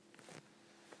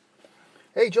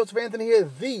Hey, Joseph Anthony here,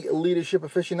 the Leadership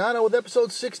Aficionado, with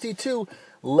episode 62,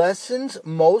 Lessons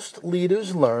Most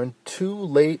Leaders Learn Too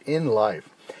Late in Life.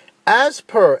 As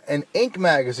per an Inc.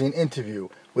 magazine interview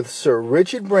with Sir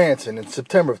Richard Branson in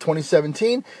September of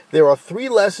 2017, there are 3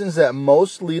 lessons that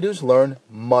most leaders learn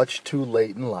much too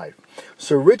late in life.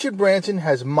 Sir Richard Branson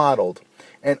has modeled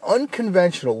an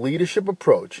unconventional leadership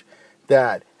approach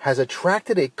that has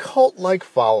attracted a cult-like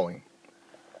following.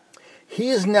 He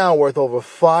is now worth over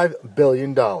 $5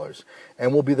 billion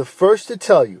and will be the first to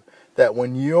tell you that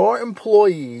when your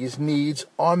employees' needs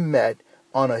are met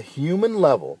on a human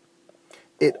level,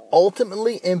 it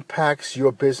ultimately impacts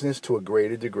your business to a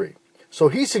greater degree. So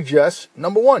he suggests,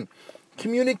 number 1,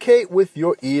 communicate with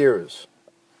your ears.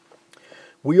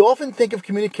 We often think of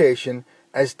communication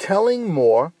as telling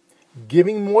more,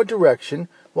 giving more direction,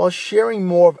 while sharing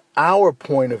more of our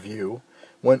point of view,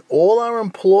 when all our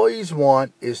employees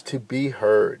want is to be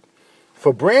heard.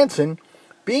 For Branson,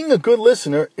 being a good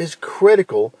listener is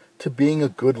critical to being a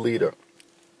good leader.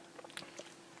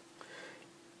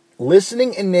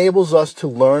 Listening enables us to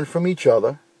learn from each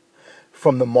other,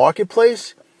 from the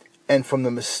marketplace, and from the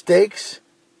mistakes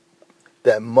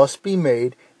that must be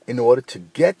made in order to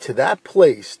get to that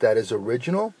place that is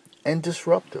original and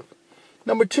disruptive.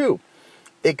 Number 2,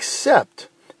 accept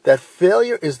that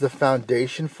failure is the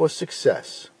foundation for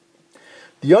success.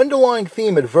 The underlying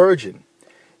theme at Virgin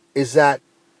is that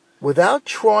without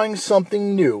trying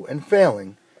something new and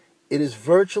failing, it is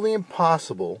virtually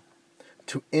impossible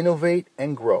to innovate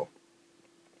and grow.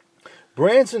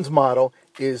 Branson's motto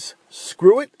is,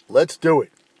 screw it, let's do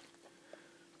it.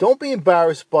 Don't be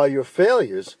embarrassed by your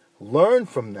failures, learn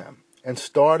from them, and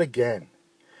start again.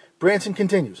 Branson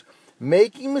continues,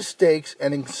 making mistakes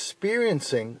and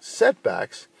experiencing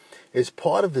setbacks is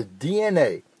part of the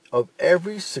DNA of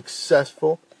every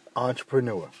successful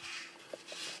entrepreneur.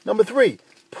 Number 3,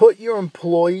 put your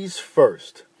employees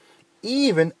first,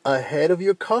 even ahead of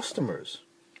your customers.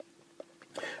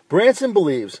 Branson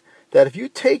believes that if you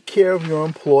take care of your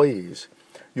employees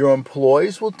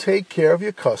will take care of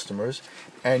your customers,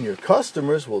 and your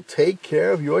customers will take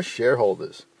care of your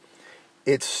shareholders.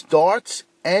 It starts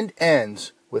and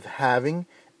ends with having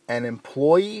an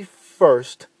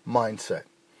employee-first mindset.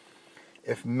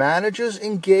 If managers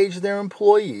engage their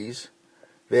employees,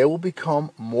 they will become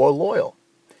more loyal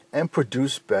and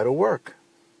produce better work,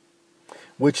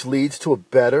 which leads to a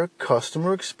better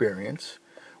customer experience,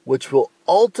 which will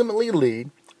ultimately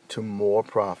lead to more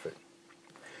profit.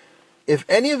 If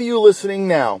any of you listening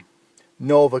now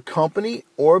know of a company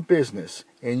or a business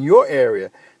in your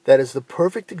area that is the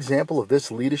perfect example of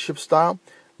this leadership style,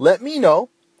 let me know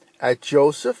at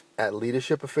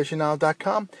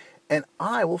joseph@leadershipaficionado.com, and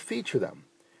I will feature them.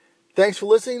 Thanks for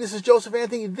listening. This is Joseph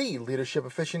Anthony, the Leadership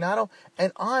Aficionado,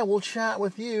 and I will chat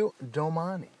with you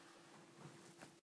domani.